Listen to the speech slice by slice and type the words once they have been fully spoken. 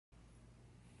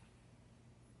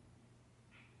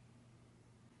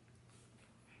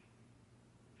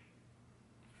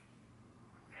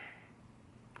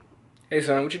Hey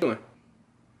son, what you doing?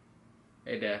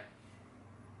 Hey Dad.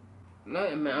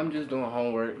 Nothing, man. I'm just doing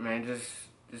homework, man.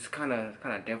 Just kind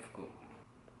of difficult.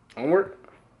 Homework?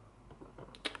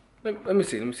 Let me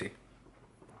see.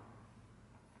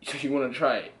 So you want to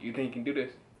try it? You think you can do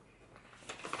this?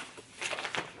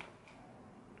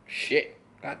 Shit.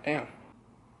 Goddamn.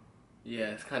 Yeah,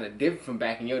 it's kind of different from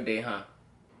back in your day, huh?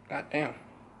 Goddamn.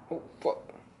 Oh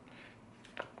fuck.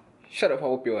 Shut up,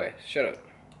 I'll whoop your ass. Shut up.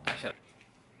 Shut up.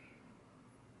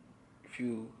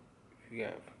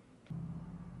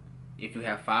 If you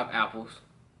have 5 apples,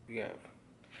 you have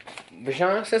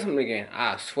Vashawn, say something again.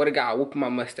 I swear to God, I'll whoop my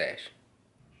mustache.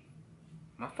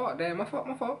 My fault, Dad. My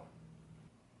fault.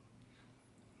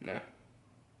 No.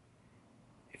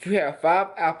 If you have 5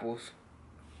 apples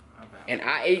and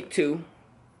I ate 2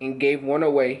 and gave 1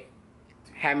 away,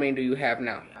 how many do you have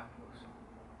now? Apples.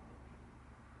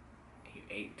 You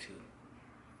ate 2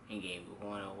 and gave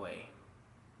 1 away.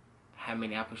 How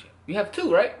many apples? You have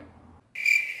 2, right?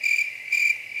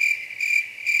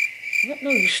 No,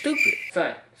 you stupid.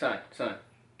 Son,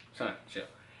 chill.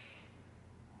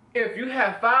 If you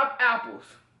have 5 apples,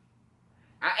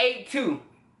 I ate 2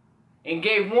 and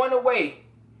gave 1 away,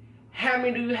 how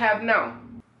many do you have now?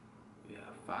 You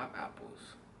have 5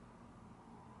 apples.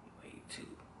 You ate 2.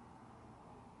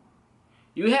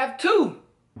 You have 2.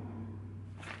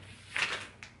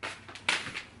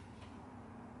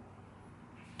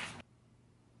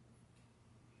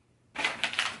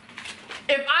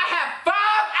 If I have 5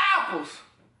 apples,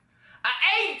 I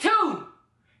ate 2,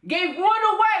 gave 1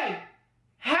 away,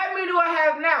 how many do I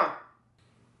have now?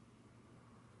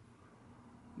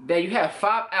 That you have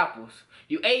 5 apples,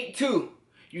 you ate 2,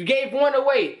 you gave 1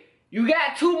 away, you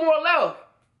got 2 more left.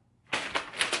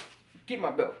 Get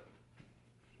my belt.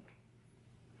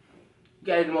 You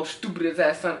guys are the most stupidest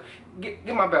ass son. Get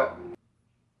my belt.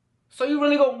 So you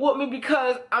really gonna whoop me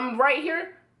because I'm right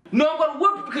here? No, I'm gonna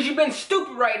whoop you because you've been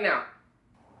stupid right now.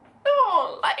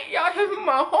 No, like y'all helping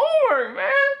my homework,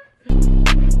 man.